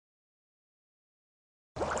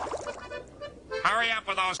Hurry up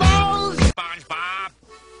with those balls, SpongeBob.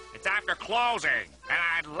 It's after closing, and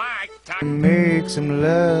I'd like to make some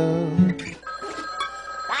love.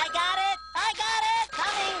 I got it!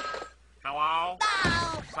 Coming! Hello?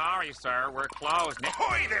 No! Sorry, sir, we're closed.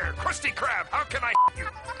 Ahoy there, Krusty Krab! How can I you?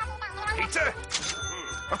 Pizza?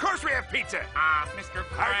 Of course we have pizza. Mr.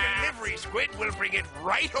 Our Krabs. delivery squid will bring it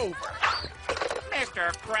right over.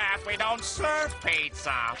 Mr. Krabs, we don't serve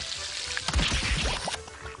pizza.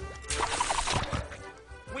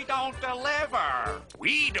 We don't deliver.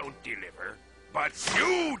 We don't deliver, but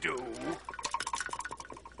you do.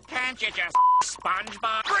 Can't you just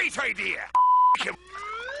SpongeBob? Great idea.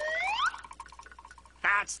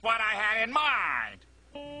 That's what I had in mind.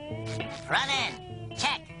 Run in.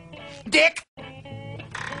 Check. Dick.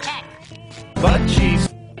 Check. Butt cheeks.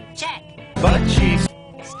 Check. Butt cheeks.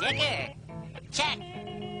 Sticker. Check.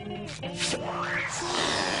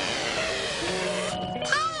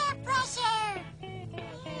 Tire pressure.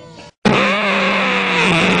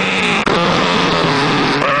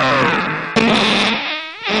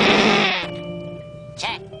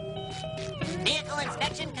 Check. Vehicle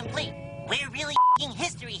inspection complete. We're really f***ing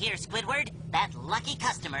history here, Squidward. That lucky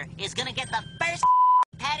customer is gonna get the first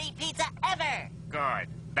patty pizza ever. Good.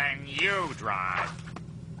 Then you drive.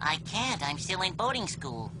 I can't. I'm still in boarding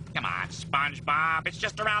school. Come on, SpongeBob. It's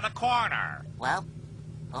just around the corner. Well,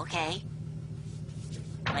 okay.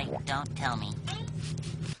 Wait, don't tell me.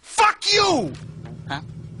 Fuck you! Huh?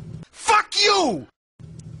 Fuck you!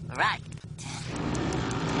 Right.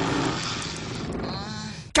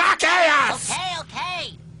 Cock ass!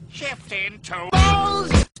 Okay. Shift into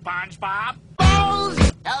Balls! SpongeBob. Balls!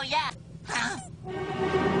 Oh, yeah.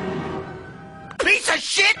 Piece of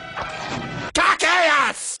shit! Cock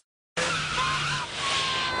ass!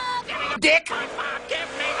 Dick! SpongeBob, give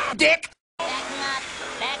me the... Dick! Backing up.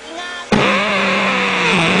 Backing up.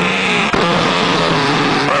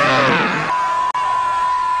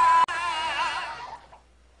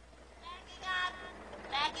 Backing up.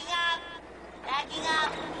 Backing up. Backing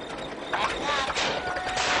up.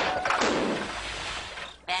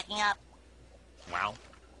 Backing up. Well,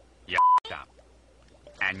 you up.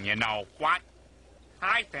 And you know what?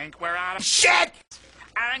 I think we're out of... Shit!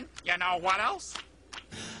 And you know what else?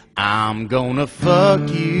 I'm gonna fuck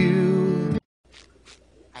you.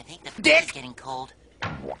 I think the Dick! food is getting cold.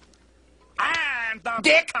 And the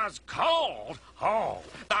Dick! is cold. Oh,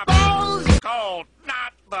 the Balls! cold,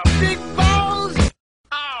 not the... Big balls!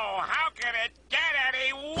 Oh, how can it get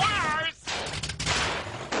any worse?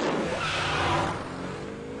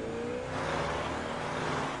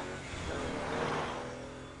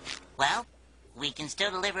 Well, we can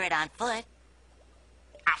still deliver it on foot.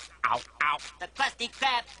 Ow, ow, ow. The Krusty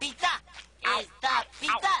Krab pizza is the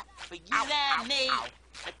pizza for you and me.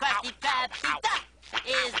 The Krusty Krab pizza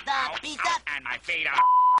is the pizza. And my feet are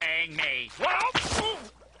f***ing me. Whoa!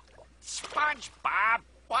 SpongeBob,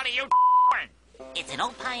 what are you doing? It's an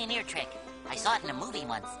old pioneer trick. I saw it in a movie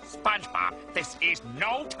once. SpongeBob, this is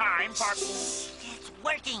no time for... It's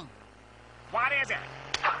working. What is it?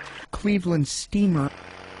 Cleveland steamer.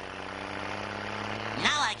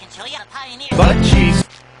 Now I can show you the pioneer. Butt cheeks.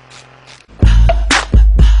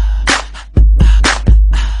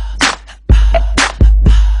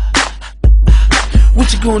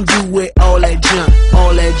 What you gonna do with all that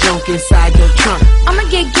junk inside your trunk? I'ma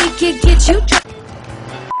get you drunk.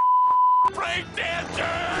 Break dancer!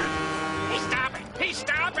 He's stopping! He's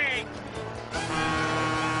stopping!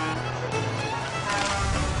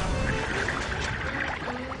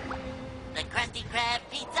 The Krusty Krab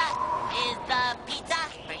pizza is the pizza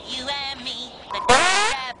for you and me. The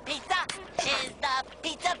Krusty Krab pizza is the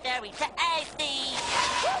pizza very tasty.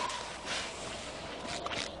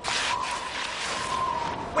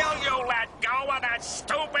 Will you let go of that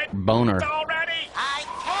stupid Boner. already? I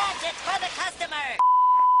can't. It's for the customer.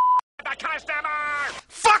 The customer!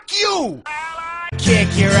 Fuck you! Alan, Kick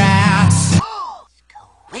your ass!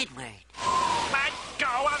 Squidward. let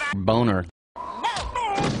go of that... Boner. No.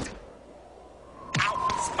 Ow,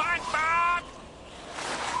 SpongeBob!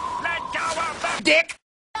 Let go of the... Dick!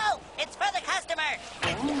 No. It's for the customer.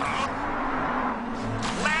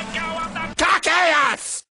 Let go of the... Cock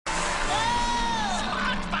ass!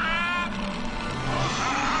 SpongeBob!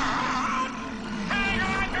 Hang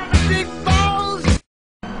on to the... Big balls!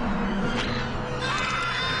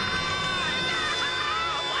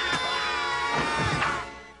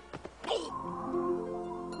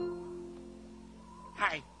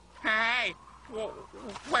 Hey,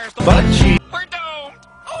 where's the... Butt cheek. We're doomed!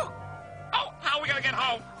 Oh, how are we gonna get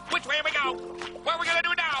home? Which way do we go? What are we gonna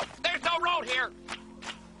do now? There's no road here.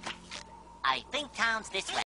 I think town's this way.